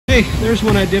Hey, there's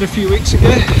one I did a few weeks ago.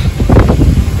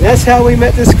 That's how we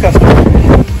met this customer.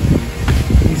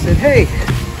 He said, hey,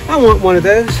 I want one of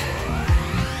those.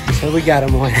 So we got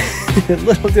him one.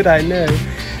 Little did I know,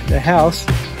 the house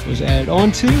was added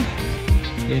onto.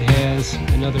 It has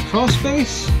another crawl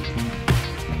space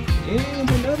and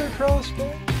another crawl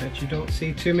space. Bet you don't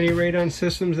see too many radon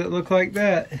systems that look like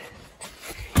that.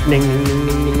 Ning, ning,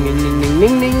 ning, ning, ning,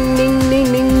 ning, ning, ning, ning, ning,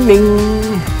 ning,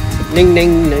 ning. Ning,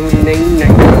 ning, ning, ning,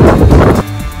 ning.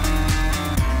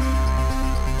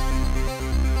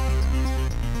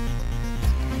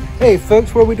 Hey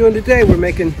folks, what are we doing today? We're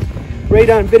making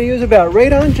radon videos about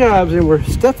radon jobs and we're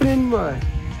stuffing in mud.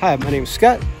 Hi, my name's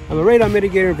Scott. I'm a radon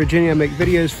mitigator in Virginia. I make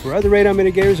videos for other radon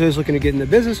mitigators, those looking to get in the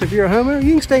business. If you're a homeowner,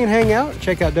 you can stay and hang out.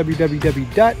 Check out www.nrsb.org.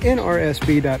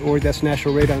 That's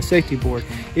National Radon Safety Board.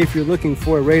 If you're looking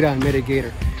for a radon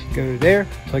mitigator, go there,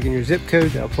 plug in your zip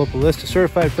code. That'll pull up a list of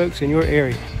certified folks in your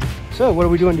area. So what are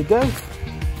we doing today?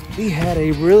 We had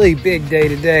a really big day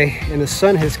today and the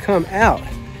sun has come out,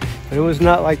 but it was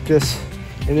not like this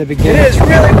in the beginning. It is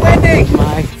really windy.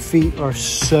 My feet are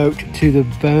soaked to the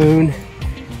bone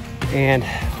and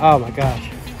oh my gosh.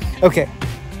 Okay,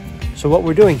 so what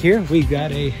we're doing here, we've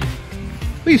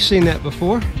seen that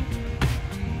before.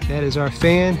 That is our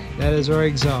fan, that is our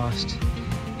exhaust.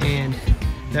 And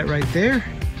that right there,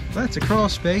 well, that's a crawl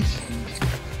space.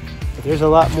 But there's a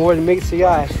lot more than meets the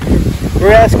eye.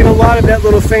 We're asking a lot of that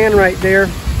little fan right there.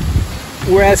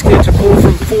 We're asking it to pull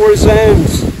from 4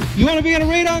 zones. You want to be in a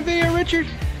radon video, Richard?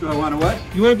 Do I want to what?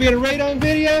 You want to be in a radon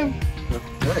video?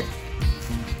 Okay.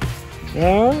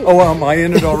 Oh, am I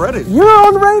in it already? You're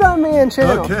on the Radon Man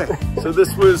channel. Okay, so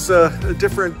this was a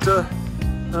different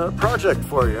project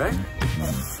for you, eh?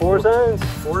 4 zones.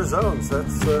 4 zones.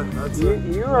 That's a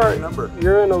number.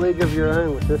 You're in a league of your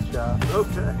own with this job.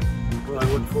 Okay. Well, I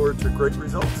look forward to great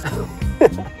results too.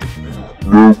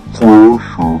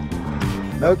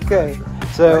 Okay.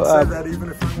 So I'd say that even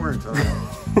if we weren't on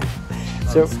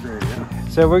the screen, yeah.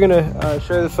 So we're gonna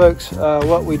show the folks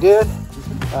what we did.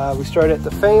 We started at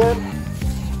the fan,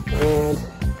 and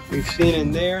we've seen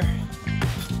in there.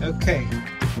 Okay.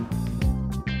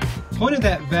 Point of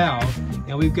that valve,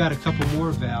 and we've got a couple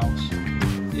more valves,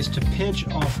 is to pinch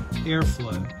off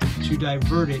airflow to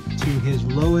divert it to his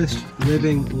lowest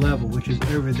living level, which is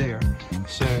over there.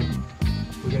 So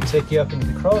we're going to take you up into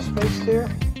the crawl space there.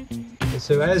 And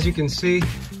so as you can see,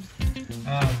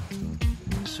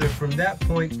 so from that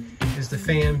point is the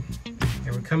fan,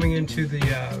 and we're coming into the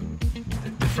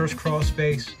first crawl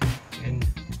space, and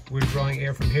we're drawing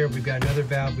air from here. We've got another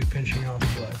valve, we're pinching off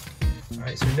flow. All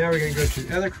right, so now we're going to go to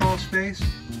the other crawl space,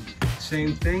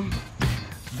 same thing,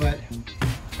 but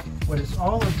what it's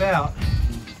all about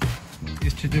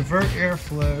is to divert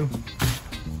airflow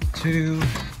to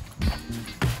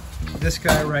this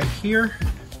guy right here,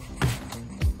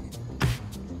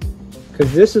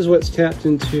 because this is what's tapped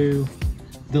into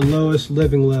the lowest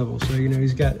living level. So you know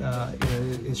he's got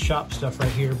his shop stuff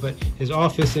right here, but his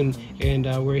office and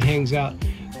where he hangs out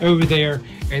over there,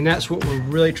 and that's what we're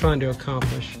really trying to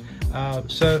accomplish.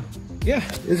 So yeah,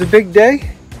 it's a big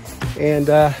day, and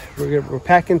we're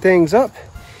packing things up,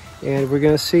 and we're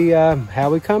gonna see how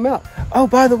we come out. Oh,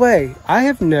 by the way, I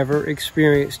have never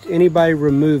experienced anybody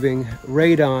removing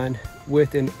radon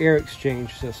with an air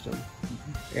exchange system,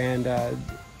 and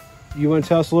you want to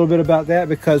tell us a little bit about that?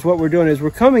 Because what we're doing is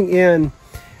we're coming in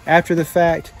after the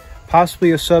fact,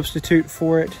 possibly a substitute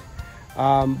for it,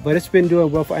 but it's been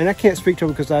doing well. And I can't speak to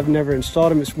them because I've never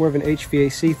installed them. It's more of an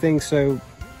HVAC thing, so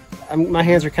my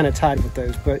hands are kind of tied with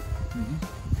those. But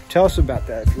tell us about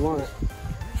that if you want.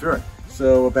 Sure.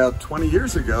 So about 20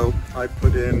 years ago, I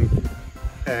put in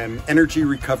an energy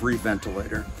recovery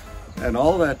ventilator. And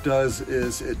all that does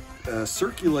is it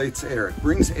circulates air. It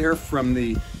brings air from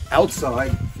the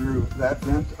outside through that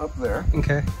vent up there.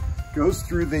 Okay. Goes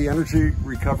through the energy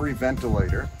recovery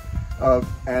ventilator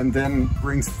and then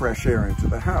brings fresh air into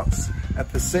the house.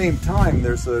 At the same time,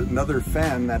 there's another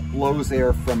fan that blows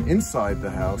air from inside the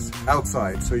house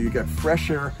outside. So you get fresh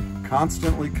air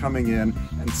constantly coming in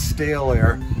and stale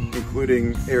air,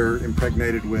 including air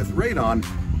impregnated with radon,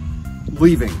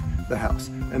 leaving the house.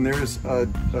 And there's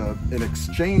an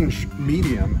exchange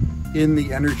medium in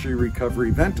the energy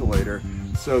recovery ventilator,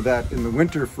 so that in the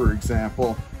winter, for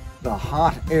example, the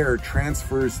hot air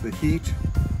transfers the heat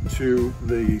to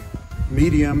the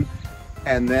medium,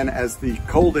 and then as the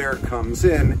cold air comes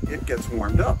in, it gets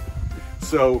warmed up.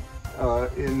 So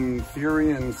in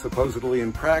theory and supposedly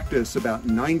in practice, about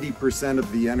 90% of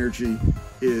the energy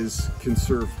is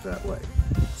conserved that way.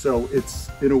 So it's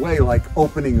in a way like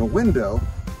opening a window,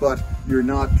 but you're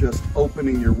not just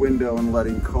opening your window and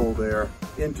letting cold air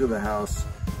into the house.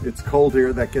 it's cold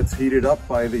air that gets heated up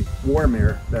by the warm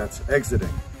air that's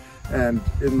exiting. And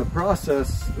in the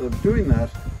process of doing that,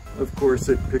 of course,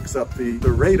 it picks up the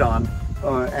radon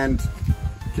and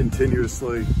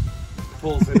continuously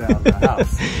pulls it out of the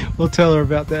house. We'll tell her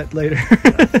about that later.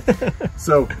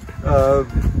 So,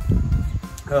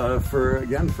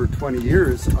 for 20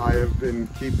 years, I have been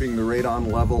keeping the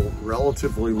radon level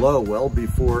relatively low, well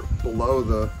below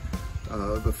the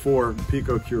 4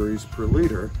 picocuries per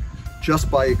liter, just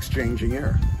by exchanging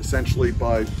air, essentially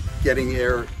by getting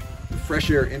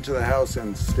fresh air into the house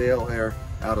and stale air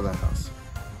out of the house.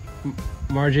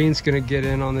 Margine's gonna get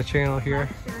in on the channel here.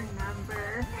 What's your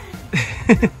number?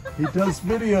 He does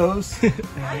videos.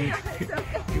 Okay.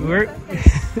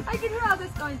 I can hear all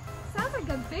this going. Sounds like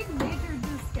a big major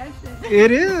discussion.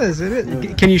 It is.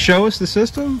 Can you show us the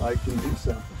system? I can do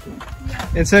so. Yeah.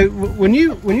 And so when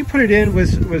you put it in,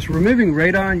 was removing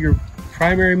radon your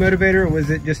primary motivator, or was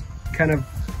it just kind of,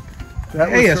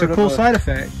 hey, it's a cool side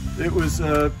effect? It was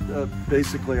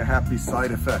basically a happy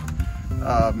side effect.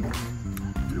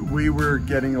 We were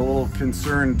getting a little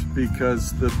concerned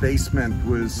because the basement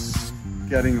was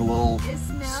getting a little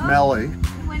smelly.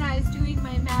 When I was doing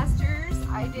my master's,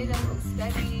 I did a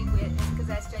study because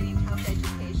I studied health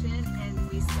education, and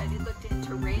looked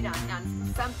into radon. Now,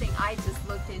 something I just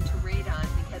looked into radon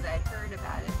because I'd heard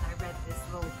about it, and I read this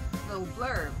little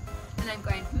blurb, and I'm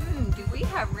going, do we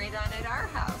have radon at our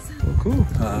house? Well, cool.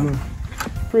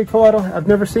 Pretty cool. I've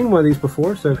never seen one of these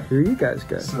before, so here you guys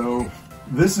go. So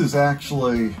this is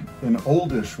actually an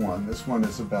oldish one. This one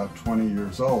is about 20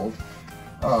 years old,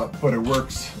 but it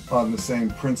works on the same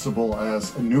principle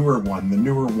as a newer one. The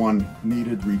newer one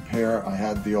needed repair. I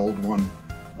had the old one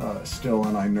still,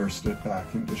 and I nursed it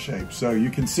back into shape. So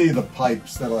you can see the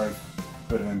pipes that I've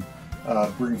put in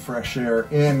bring fresh air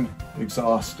in,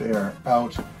 exhaust air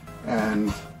out,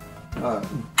 and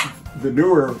the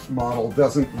newer model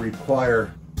doesn't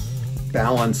require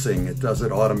balancing. It does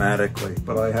it automatically,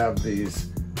 but I have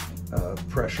these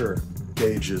pressure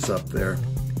gauges up there,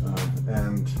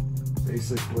 and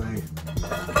basically,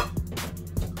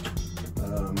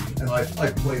 and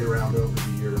I've played around over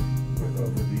the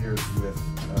years with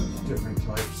different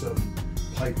types of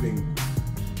piping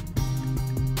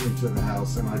into the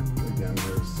house, and again,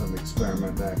 there's some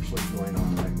experiment actually going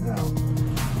on right now,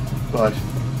 but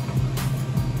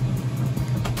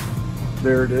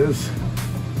there it is.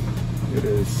 It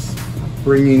is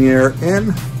bringing air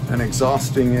in and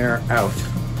exhausting air out.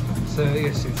 So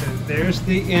yes, so there's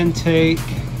the intake.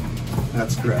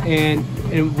 That's correct. And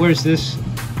where's this?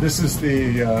 This is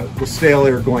the stale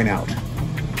air going out.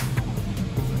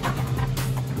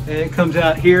 And it comes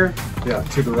out here. Yeah,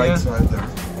 to the right side there.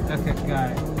 Okay,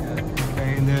 got it.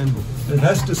 Okay, and then it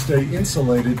has to stay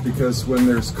insulated because when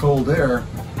there's cold air,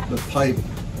 the pipe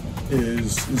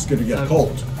is going to get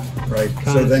cold, right?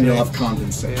 So then you'll have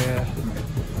condensation. Yeah.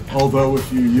 Although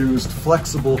if you used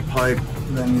flexible pipe,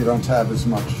 then you don't have as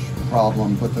much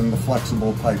problem, but then the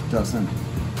flexible pipe doesn't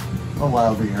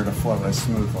allow the air to flow as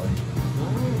smoothly.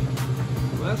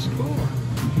 Well, that's cool.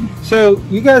 So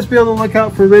you guys be on the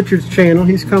lookout for Richard's channel.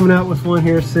 He's coming out with one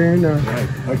here soon. Right.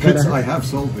 I have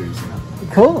sold these now.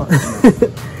 Cool.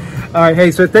 All right,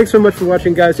 hey, so thanks so much for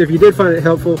watching, guys. If you did find it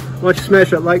helpful, why don't you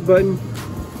smash that like button?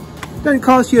 Doesn't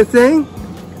cost you a thing.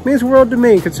 It means the world to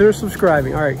me. Consider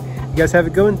subscribing. All right, you guys have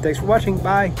it going. Thanks for watching.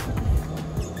 Bye.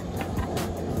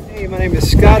 Hey, my name is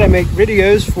Scott. I make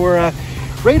videos for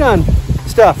radon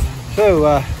stuff.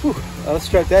 So let's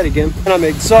start that again. And I'm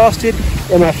exhausted,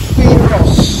 and my feet are all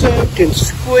soaked and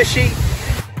squishy.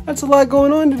 That's a lot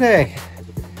going on today.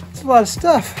 It's a lot of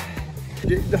stuff.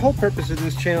 The whole purpose of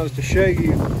this channel is to show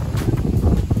you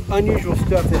unusual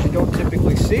stuff that you don't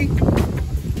typically see.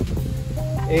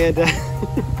 And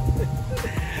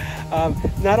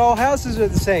not all houses are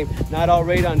the same. Not all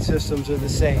radon systems are the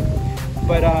same.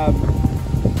 But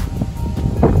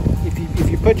if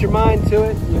you put your mind to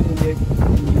it,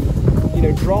 and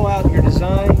you draw out your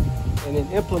design and then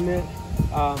implement,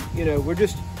 we're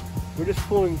just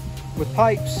pulling with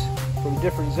pipes from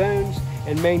different zones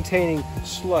and maintaining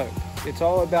slope. It's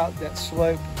all about that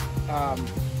slope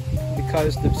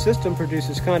because the system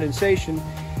produces condensation,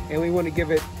 and we want to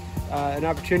give it an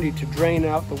opportunity to drain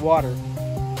out the water.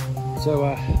 So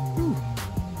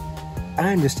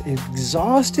I'm just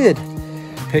exhausted.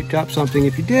 Picked up something.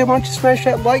 If you did, why don't you smash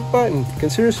that like button?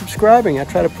 Consider subscribing. I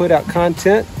try to put out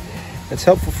content that's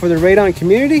helpful for the radon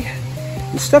community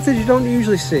and stuff that you don't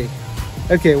usually see.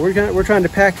 Okay, we're trying to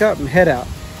pack up and head out.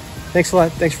 Thanks a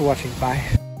lot. Thanks for watching. Bye.